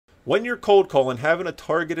When you're cold calling, having a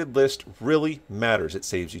targeted list really matters. It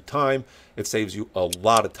saves you time. It saves you a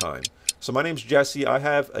lot of time. So my name's Jesse. I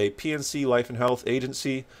have a PNC Life and Health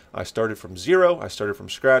agency. I started from zero. I started from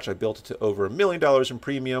scratch. I built it to over $1 million in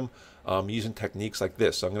premium using techniques like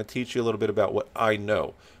this. So I'm going to teach you a little bit about what I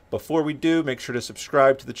know. Before we do, make sure to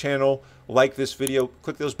subscribe to the channel, like this video,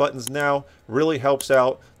 click those buttons now. Really helps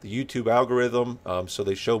out the YouTube algorithm so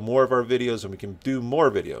they show more of our videos and we can do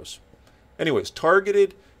more videos. Anyways,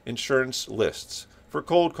 targeted insurance lists for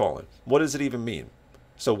cold calling. What does it even mean?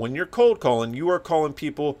 So when you're cold calling, you are calling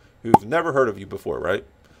people who've never heard of you before, right?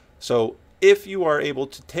 So if you are able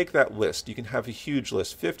to take that list, you can have a huge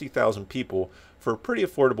list, 50,000 people for a pretty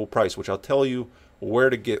affordable price, which I'll tell you where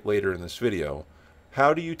to get later in this video.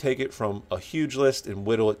 How do you take it from a huge list and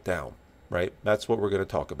whittle it down, right? That's what we're going to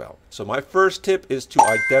talk about. So my first tip is to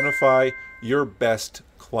identify your best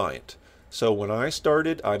client. So when I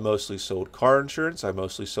started, I mostly sold car insurance. I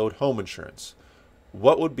mostly sold home insurance.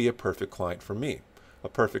 What would be a perfect client for me? A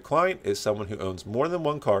perfect client is someone who owns more than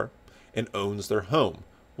one car and owns their home.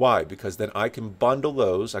 Why? Because then I can bundle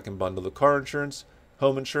those. I can bundle the car insurance,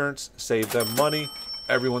 home insurance, save them money.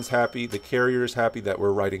 Everyone's happy. The carrier is happy that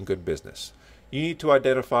we're writing good business. You need to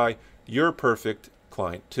identify your perfect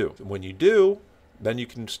client too. When you do, then you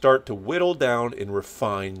can start to whittle down and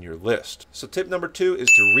refine your list. So tip number 2 is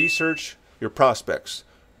to research your prospects.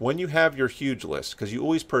 When you have your huge list, because you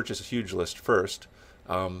always purchase a huge list first,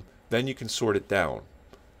 then you can sort it down.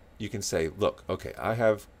 You can say, look, okay,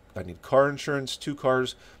 I need car insurance, 2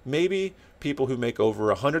 cars, maybe people who make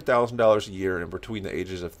over $100,000 a year and between the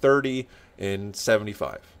ages of 30 and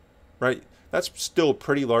 75, right? That's still a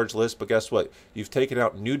pretty large list, but guess what? You've taken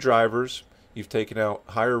out new drivers. You've taken out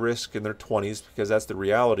higher risk in their 20s because that's the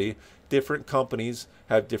reality. Different companies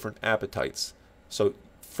have different appetites. So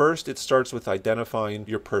first, it starts with identifying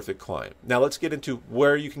your perfect client. Now let's get into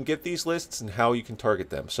where you can get these lists and how you can target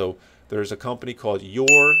them. So there's a company called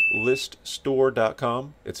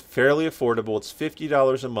yourliststore.com. It's fairly affordable. It's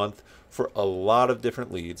 $50 a month for a lot of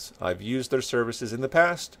different leads. I've used their services in the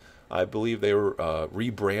past. I believe they were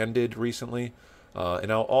rebranded recently.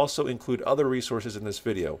 And I'll also include other resources in this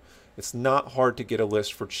video. It's not hard to get a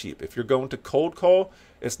list for cheap. If you're going to cold call,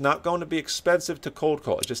 it's not going to be expensive to cold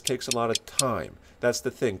call. It just takes a lot of time. That's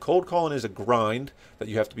the thing. Cold calling is a grind that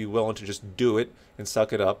you have to be willing to just do it and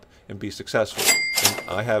suck it up and be successful. And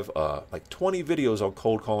I have like 20 videos on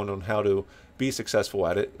cold calling on how to be successful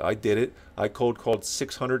at it. I did it. I cold called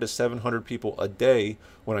 600 to 700 people a day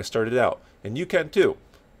when I started out. And you can too.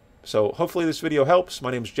 So hopefully this video helps.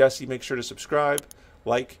 My name is Jesse. Make sure to subscribe,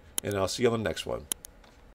 like, and I'll see you on the next one.